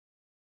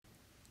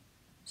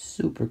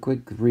Super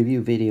quick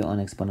review video on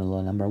exponent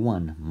law number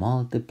 1,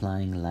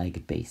 multiplying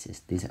like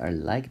bases. These are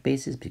like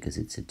bases because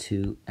it's a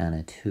 2 and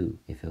a 2.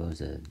 If it was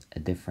a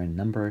different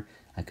number,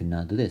 I could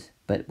not do this.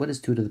 But what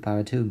does 2 to the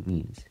power 2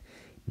 means?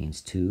 It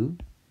means 2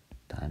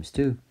 times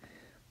 2.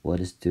 What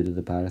does 2 to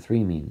the power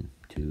 3 mean?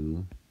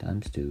 2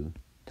 times 2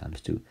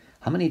 times 2.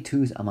 How many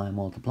 2's am I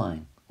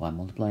multiplying? Well, I'm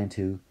multiplying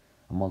 2,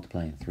 I'm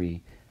multiplying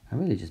 3. I'm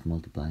really just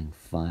multiplying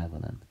 5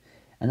 of them.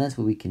 And that's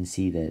what we can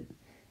see that,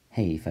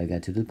 hey, if I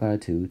got 2 to the power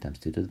 2 times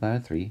 2 to the power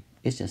 3,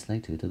 it's just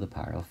like 2 to the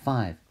power of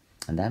 5.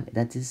 And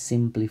that is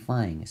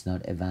simplifying. It's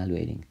not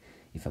evaluating.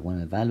 If I want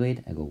to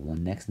evaluate, I go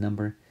one next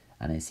number,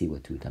 and I see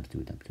what 2 times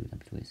 2 times 2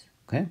 times 2 is.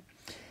 Okay?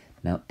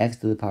 Now, x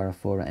to the power of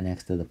 4 and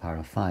x to the power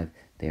of 5,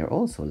 they are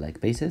also like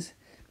bases.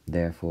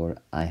 Therefore,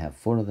 I have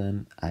 4 of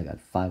them, I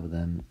got 5 of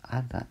them,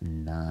 I've got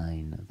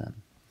 9 of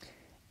them.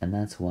 And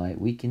that's why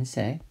we can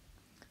say,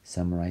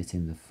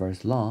 summarizing the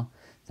first law,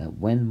 that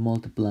when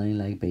multiplying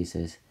like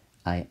bases,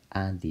 I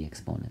add the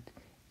exponent.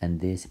 And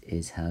this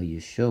is how you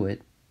show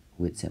it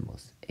with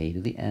symbols. A to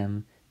the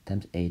m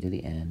times a to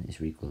the n is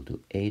equal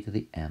to a to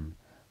the m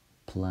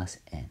plus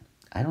n.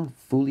 I don't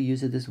fully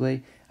use it this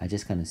way. I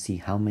just kind of see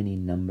how many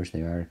numbers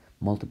there are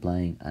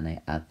multiplying and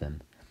I add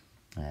them.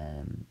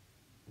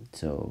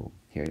 So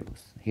here it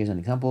was. Here's an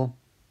example.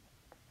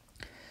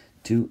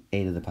 2a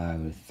to the power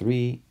of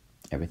 3,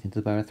 everything to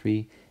the power of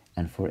 3,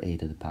 and 4a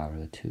to the power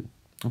of 2.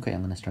 Okay, I'm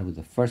going to start with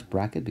the first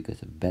bracket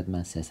because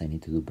Bedman says I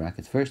need to do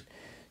brackets first.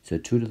 So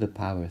 2 to the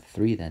power of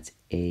 3, that's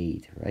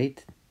 8,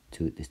 right?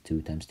 2 is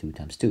 2 times 2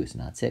 times 2. It's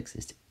not 6,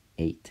 it's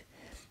 8.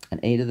 And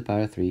a to the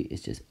power of 3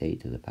 is just a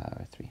to the power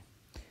of 3.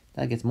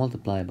 That gets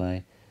multiplied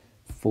by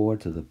 4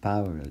 to the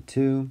power of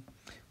 2,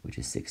 which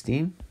is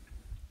 16,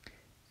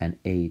 and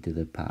a to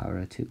the power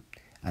of 2.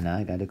 And now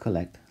I got to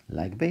collect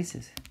like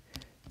bases.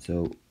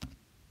 So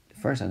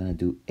first I'm going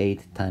to do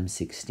 8 times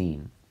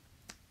 16.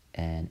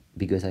 And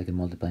because I can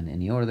multiply in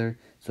any order,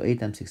 so 8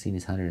 times 16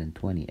 is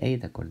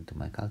 128 according to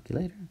my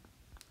calculator.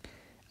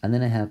 And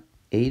then I have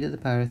a to the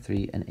power of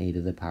 3 and a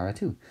to the power of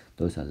 2.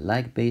 Those are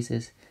like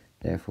bases,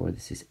 therefore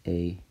this is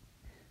a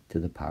to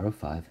the power of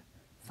 5,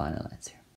 final answer.